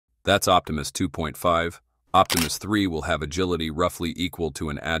That's Optimus 2.5. Optimus 3 will have agility roughly equal to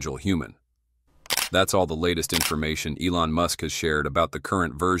an agile human. That's all the latest information Elon Musk has shared about the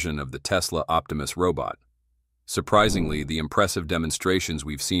current version of the Tesla Optimus robot. Surprisingly, the impressive demonstrations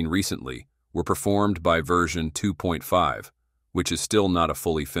we've seen recently were performed by version 2.5, which is still not a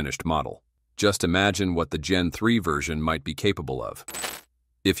fully finished model. Just imagine what the Gen 3 version might be capable of.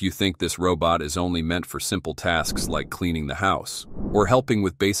 If you think this robot is only meant for simple tasks like cleaning the house or helping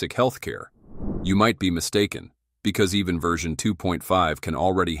with basic healthcare, you might be mistaken, because even version 2.5 can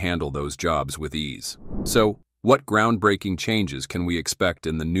already handle those jobs with ease. So, what groundbreaking changes can we expect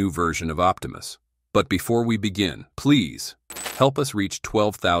in the new version of Optimus? But before we begin, please help us reach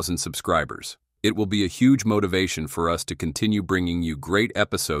 12,000 subscribers. It will be a huge motivation for us to continue bringing you great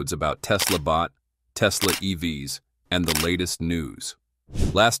episodes about Tesla Bot, Tesla EVs, and the latest news.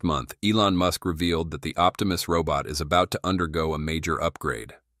 Last month, Elon Musk revealed that the Optimus robot is about to undergo a major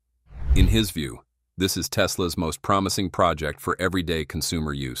upgrade. In his view, this is Tesla's most promising project for everyday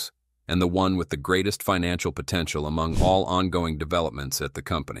consumer use, and the one with the greatest financial potential among all ongoing developments at the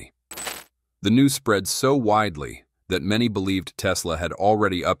company. The news spread so widely that many believed Tesla had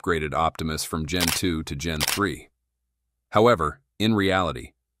already upgraded Optimus from Gen 2 to Gen 3. However, in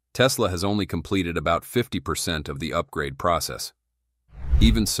reality, Tesla has only completed about 50% of the upgrade process.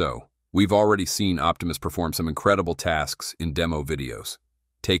 Even so, we've already seen Optimus perform some incredible tasks in demo videos,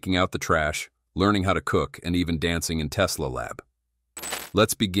 taking out the trash, learning how to cook, and even dancing in Tesla Lab.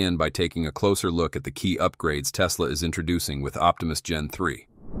 Let's begin by taking a closer look at the key upgrades Tesla is introducing with Optimus Gen 3.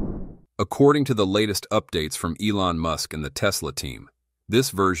 According to the latest updates from Elon Musk and the Tesla team, this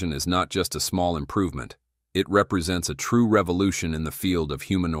version is not just a small improvement, it represents a true revolution in the field of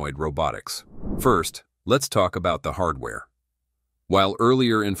humanoid robotics. First, let's talk about the hardware. While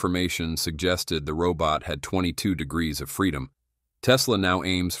earlier information suggested the robot had 22 degrees of freedom, Tesla now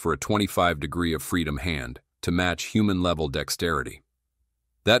aims for a 25 degree of freedom hand to match human-level dexterity.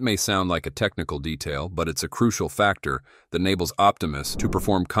 That may sound like a technical detail, but it's a crucial factor that enables Optimus to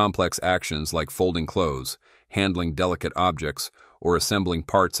perform complex actions like folding clothes, handling delicate objects, or assembling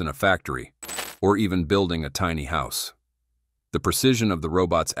parts in a factory, or even building a tiny house. The precision of the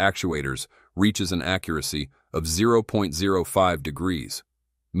robot's actuators reaches an accuracy of 0.05 degrees,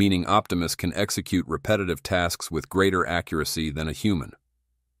 meaning Optimus can execute repetitive tasks with greater accuracy than a human.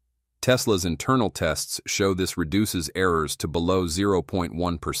 Tesla's internal tests show this reduces errors to below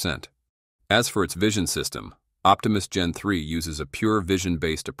 0.1%. As for its vision system, Optimus Gen 3 uses a pure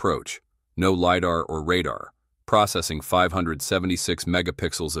vision-based approach, no LiDAR or radar, processing 576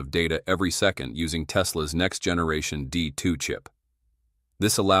 megapixels of data every second using Tesla's next-generation D2 chip.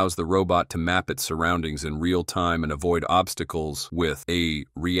 This allows the robot to map its surroundings in real time and avoid obstacles with a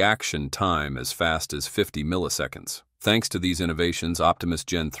reaction time as fast as 50 milliseconds. Thanks to these innovations, Optimus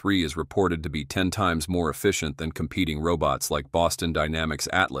Gen 3 is reported to be 10 times more efficient than competing robots like Boston Dynamics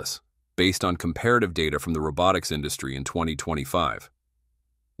Atlas, based on comparative data from the robotics industry in 2025.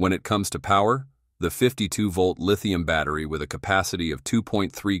 When it comes to power, the 52-volt lithium battery with a capacity of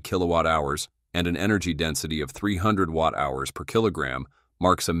 2.3 kilowatt-hours and an energy density of 300 watt-hours per kilogram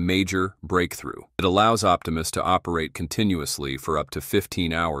marks a major breakthrough. It allows Optimus to operate continuously for up to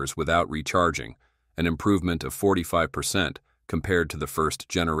 15 hours without recharging, an improvement of 45% compared to the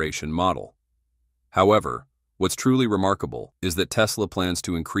first-generation model. However, what's truly remarkable is that Tesla plans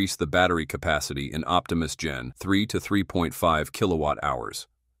to increase the battery capacity in Optimus Gen 3 to 3.5 kilowatt-hours,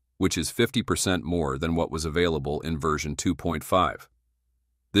 which is 50% more than what was available in version 2.5.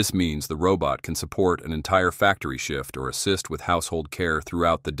 This means the robot can support an entire factory shift or assist with household care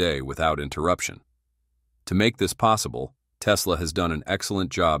throughout the day without interruption. To make this possible, Tesla has done an excellent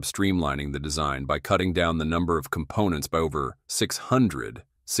job streamlining the design by cutting down the number of components by over 600,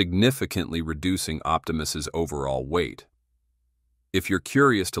 significantly reducing Optimus's overall weight. If you're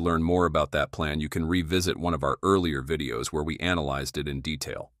curious to learn more about that plan, you can revisit one of our earlier videos where we analyzed it in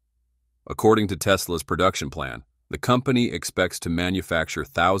detail. According to Tesla's production plan, the company expects to manufacture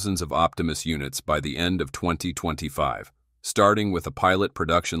thousands of Optimus units by the end of 2025, starting with a pilot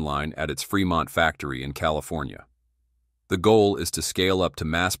production line at its Fremont factory in California. The goal is to scale up to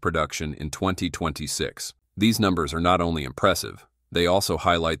mass production in 2026. These numbers are not only impressive, they also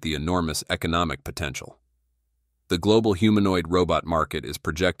highlight the enormous economic potential. The global humanoid robot market is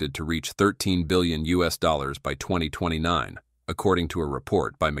projected to reach $13 billion by 2029, according to a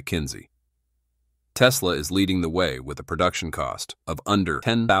report by McKinsey. Tesla is leading the way with a production cost of under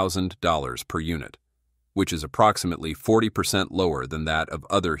 $10,000 per unit, which is approximately 40% lower than that of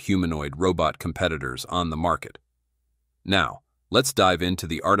other humanoid robot competitors on the market. Now, let's dive into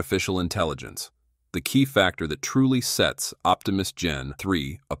the artificial intelligence. the key factor that truly sets Optimus Gen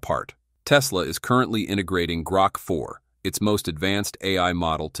 3 apart. Tesla is currently integrating Grok 4, its most advanced AI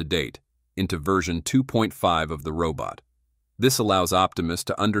model to date, into version 2.5 of the robot. This allows Optimus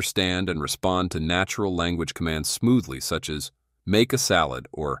to understand and respond to natural language commands smoothly, such as, "Make a salad"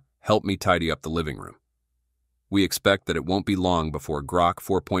 or "Help me tidy up the living room." We expect that it won't be long before Grok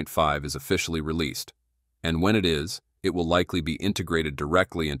 4.5 is officially released, and when it is, it will likely be integrated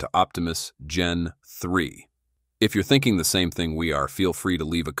directly into Optimus Gen 3. If you're thinking the same thing we are, feel free to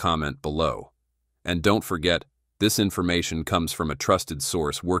leave a comment below. And don't forget, this information comes from a trusted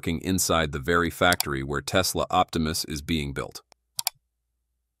source working inside the very factory where Tesla Optimus is being built.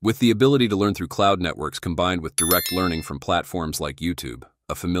 With the ability to learn through cloud networks combined with direct learning from platforms like YouTube,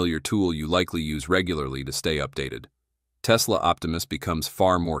 a familiar tool you likely use regularly to stay updated, Tesla Optimus becomes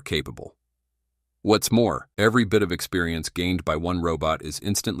far more capable. What's more, every bit of experience gained by one robot is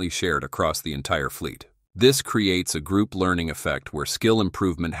instantly shared across the entire fleet. This creates a group learning effect where skill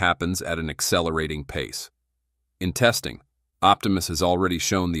improvement happens at an accelerating pace. In testing, Optimus has already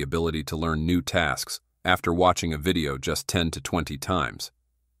shown the ability to learn new tasks after watching a video just 10 to 20 times.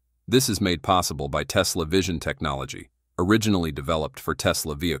 This is made possible by Tesla Vision technology, originally developed for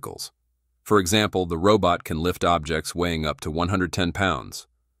Tesla vehicles. For example, the robot can lift objects weighing up to 110 pounds,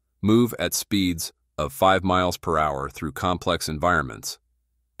 move at speeds of 5 miles per hour through complex environments,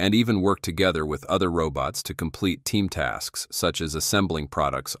 and even work together with other robots to complete team tasks such as assembling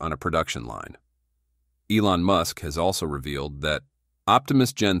products on a production line. Elon Musk has also revealed that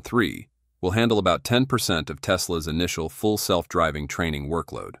Optimus Gen 3 will handle about 10% of Tesla's initial full self-driving training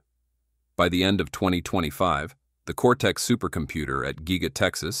workload. By the end of 2025, the Cortex supercomputer at Giga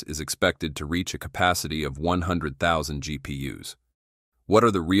Texas is expected to reach a capacity of 100,000 GPUs. What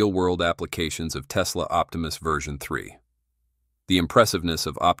are the real-world applications of Tesla Optimus version 3? The impressiveness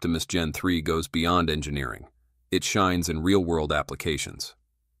of Optimus Gen 3 goes beyond engineering. It shines in real-world applications.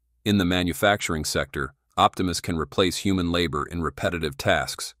 In the manufacturing sector, Optimus can replace human labor in repetitive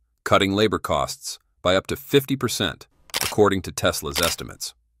tasks, cutting labor costs by up to 50%, according to Tesla's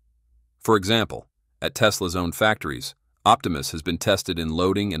estimates. For example, at Tesla's own factories, Optimus has been tested in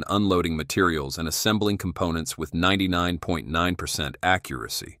loading and unloading materials and assembling components with 99.9%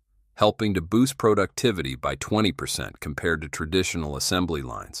 accuracy, helping to boost productivity by 20% compared to traditional assembly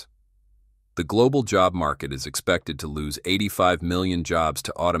lines. The global job market is expected to lose 85 million jobs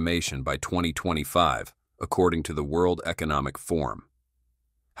to automation by 2025, according to the World Economic Forum.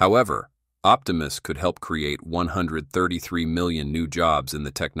 However, Optimus could help create 133 million new jobs in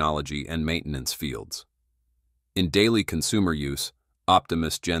the technology and maintenance fields. In daily consumer use,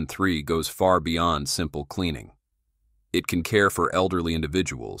 Optimus Gen 3 goes far beyond simple cleaning. It can care for elderly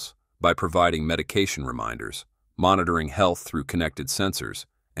individuals by providing medication reminders, monitoring health through connected sensors,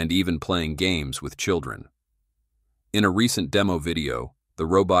 and even playing games with children. In a recent demo video, the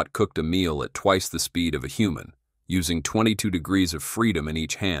robot cooked a meal at twice the speed of a human, using 22 degrees of freedom in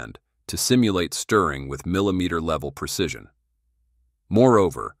each hand to simulate stirring with millimeter-level precision.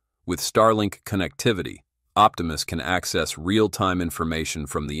 Moreover, with Starlink connectivity, Optimus can access real-time information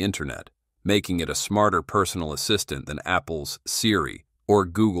from the internet, making it a smarter personal assistant than Apple's Siri or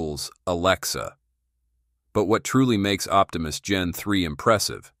Google's Alexa. But what truly makes Optimus Gen 3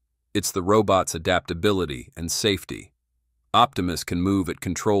 impressive, it's the robot's adaptability and safety. Optimus can move at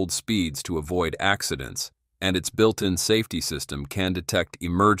controlled speeds to avoid accidents, and its built-in safety system can detect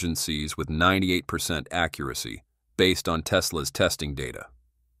emergencies with 98% accuracy, based on Tesla's testing data.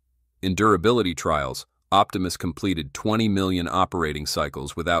 In durability trials, Optimus completed 20 million operating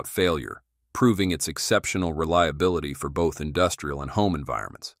cycles without failure, proving its exceptional reliability for both industrial and home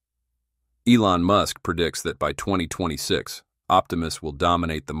environments. Elon Musk predicts that by 2026, Optimus will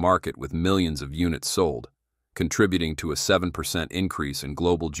dominate the market with millions of units sold, contributing to a 7% increase in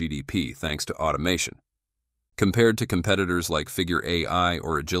global GDP thanks to automation. Compared to competitors like Figure AI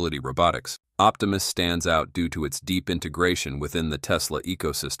or Agility Robotics, Optimus stands out due to its deep integration within the Tesla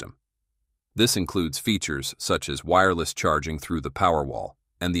ecosystem. This includes features such as wireless charging through the Powerwall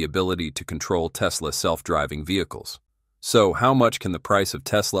and the ability to control Tesla self-driving vehicles. So, how much can the price of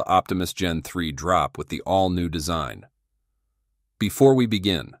Tesla Optimus Gen 3 drop with the all-new design? Before we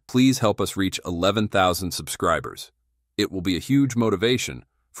begin, please help us reach 11,000 subscribers. It will be a huge motivation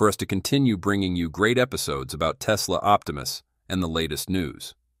for us to continue bringing you great episodes about Tesla Optimus and the latest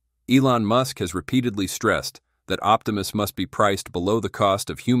news. Elon Musk has repeatedly stressed that Optimus must be priced below the cost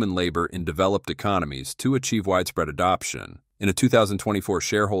of human labor in developed economies to achieve widespread adoption. In a 2024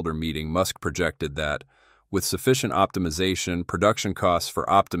 shareholder meeting, Musk projected that, with sufficient optimization, production costs for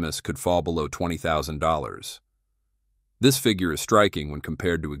Optimus could fall below $20,000. This figure is striking when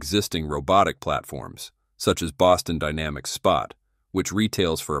compared to existing robotic platforms, such as Boston Dynamics Spot, which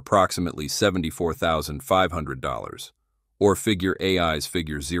retails for approximately $74,500, or Figure AI's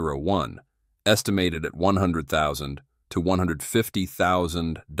Figure 01, estimated at $100,000 to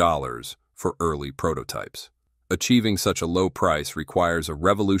 $150,000 for early prototypes. Achieving such a low price requires a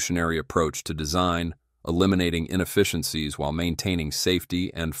revolutionary approach to design, eliminating inefficiencies while maintaining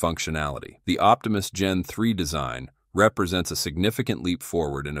safety and functionality. The Optimus Gen 3 design represents a significant leap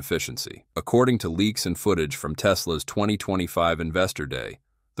forward in efficiency. According to leaks and footage from Tesla's 2025 Investor Day,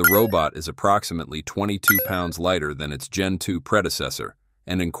 the robot is approximately 22 pounds lighter than its Gen 2 predecessor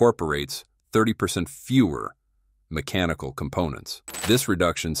and incorporates 30% fewer mechanical components. This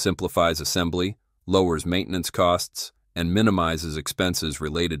reduction simplifies assembly, lowers maintenance costs, and minimizes expenses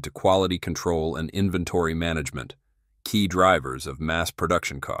related to quality control and inventory management, key drivers of mass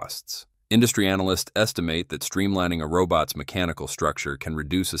production costs. Industry analysts estimate that streamlining a robot's mechanical structure can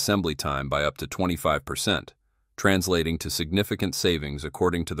reduce assembly time by up to 25%, translating to significant savings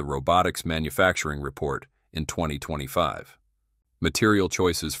according to the Robotics Manufacturing Report in 2025. Material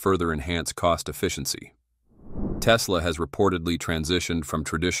choices further enhance cost efficiency. Tesla has reportedly transitioned from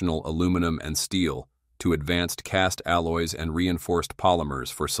traditional aluminum and steel to advanced cast alloys and reinforced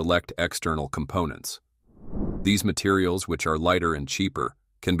polymers for select external components. These materials, which are lighter and cheaper,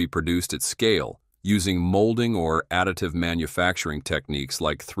 can be produced at scale using molding or additive manufacturing techniques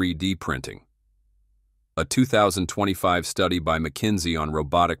like 3D printing. A 2025 study by McKinsey on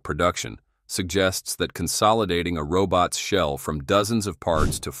robotic production suggests that consolidating a robot's shell from dozens of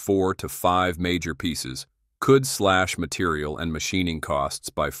parts to 4 to 5 major pieces could slash material and machining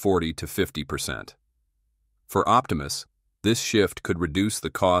costs by 40 to 50%. For Optimus, this shift could reduce the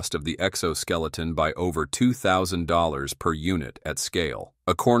cost of the exoskeleton by over $2,000 per unit at scale.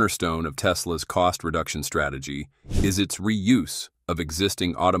 A cornerstone of Tesla's cost reduction strategy is its reuse of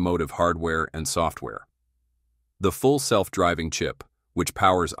existing automotive hardware and software. The full self-driving chip, which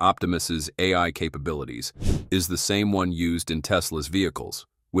powers Optimus's AI capabilities, is the same one used in Tesla's vehicles,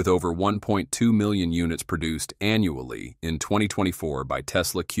 with over 1.2 million units produced annually in 2024 by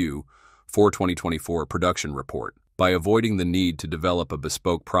Tesla Q 4 2024 production report. By avoiding the need to develop a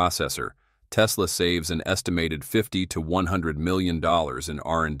bespoke processor, Tesla saves an estimated $50 to $100 million in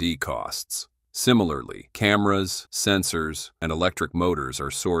R&D costs. Similarly, cameras, sensors, and electric motors are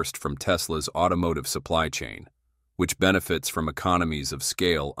sourced from Tesla's automotive supply chain, which benefits from economies of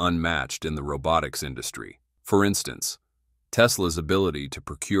scale unmatched in the robotics industry. For instance, Tesla's ability to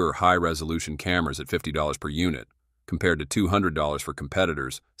procure high-resolution cameras at $50 per unit, compared to $200 for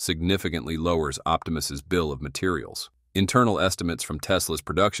competitors, significantly lowers Optimus's bill of materials. Internal estimates from Tesla's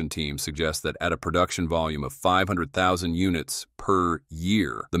production team suggest that at a production volume of 500,000 units per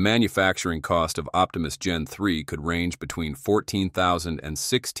year, the manufacturing cost of Optimus Gen 3 could range between $14,000 and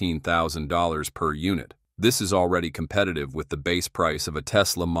 $16,000 per unit. This is already competitive with the base price of a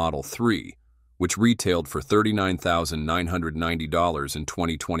Tesla Model 3, which retailed for $39,990 in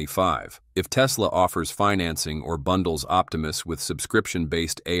 2025. If Tesla offers financing or bundles Optimus with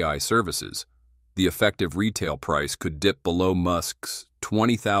subscription-based AI services, the effective retail price could dip below Musk's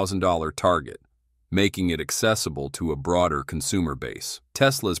 $20,000 target, making it accessible to a broader consumer base.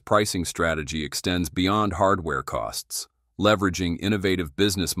 Tesla's pricing strategy extends beyond hardware costs, leveraging innovative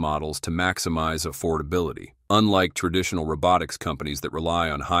business models to maximize affordability. Unlike traditional robotics companies that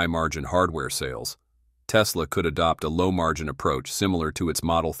rely on high-margin hardware sales, Tesla could adopt a low-margin approach similar to its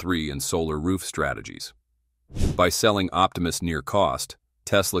Model 3 and Solar Roof strategies. By selling Optimus near cost,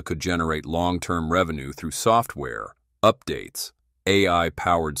 Tesla could generate long-term revenue through software, updates,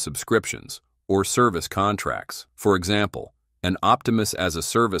 AI-powered subscriptions, or service contracts. For example, an Optimus as a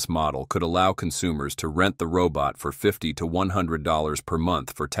service model could allow consumers to rent the robot for $50 to $100 per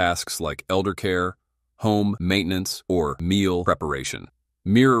month for tasks like elder care, home maintenance, or meal preparation,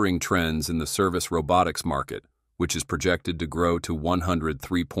 mirroring trends in the service robotics market, which is projected to grow to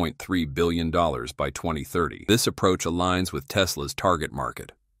 $103.3 billion by 2030. This approach aligns with Tesla's target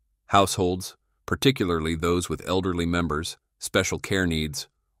market: households, particularly those with elderly members, special care needs,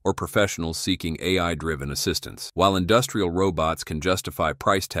 or professionals seeking AI-driven assistance. While industrial robots can justify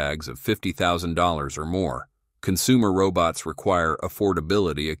price tags of $50,000 or more, consumer robots require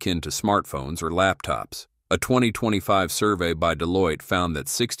affordability akin to smartphones or laptops. A 2025 survey by Deloitte found that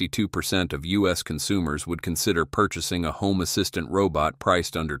 62% of U.S. consumers would consider purchasing a home assistant robot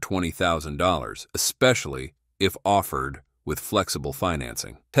priced under $20,000, especially if offered with flexible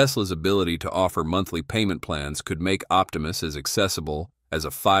financing. Tesla's ability to offer monthly payment plans could make Optimus as accessible as a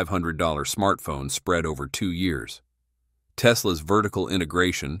 $500 smartphone spread over 2 years. Tesla's vertical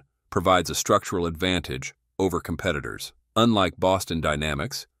integration provides a structural advantage over competitors. Unlike Boston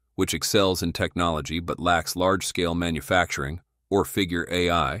Dynamics, which excels in technology but lacks large-scale manufacturing, or Figure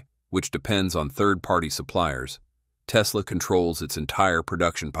AI, which depends on third-party suppliers, Tesla controls its entire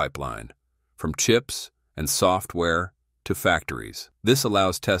production pipeline, from chips and software to factories. This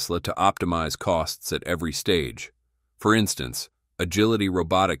allows Tesla to optimize costs at every stage. For instance, Agility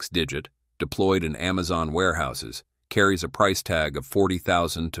Robotics Digit, deployed in Amazon warehouses, carries a price tag of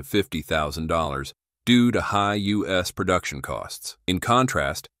 $40,000 to $50,000 due to high U.S. production costs. In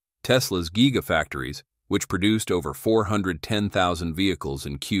contrast, Tesla's Gigafactories, which produced over 410,000 vehicles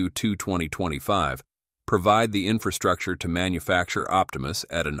in Q2 2025, provide the infrastructure to manufacture Optimus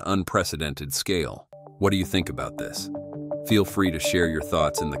at an unprecedented scale. What do you think about this? Feel free to share your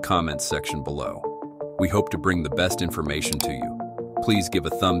thoughts in the comments section below. We hope to bring the best information to you. Please give a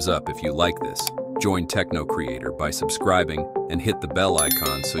thumbs up if you like this. Join Techno Creator by subscribing and hit the bell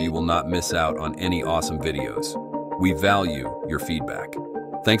icon so you will not miss out on any awesome videos. We value your feedback.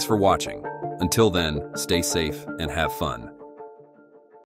 Thanks for watching. Until then, stay safe and have fun.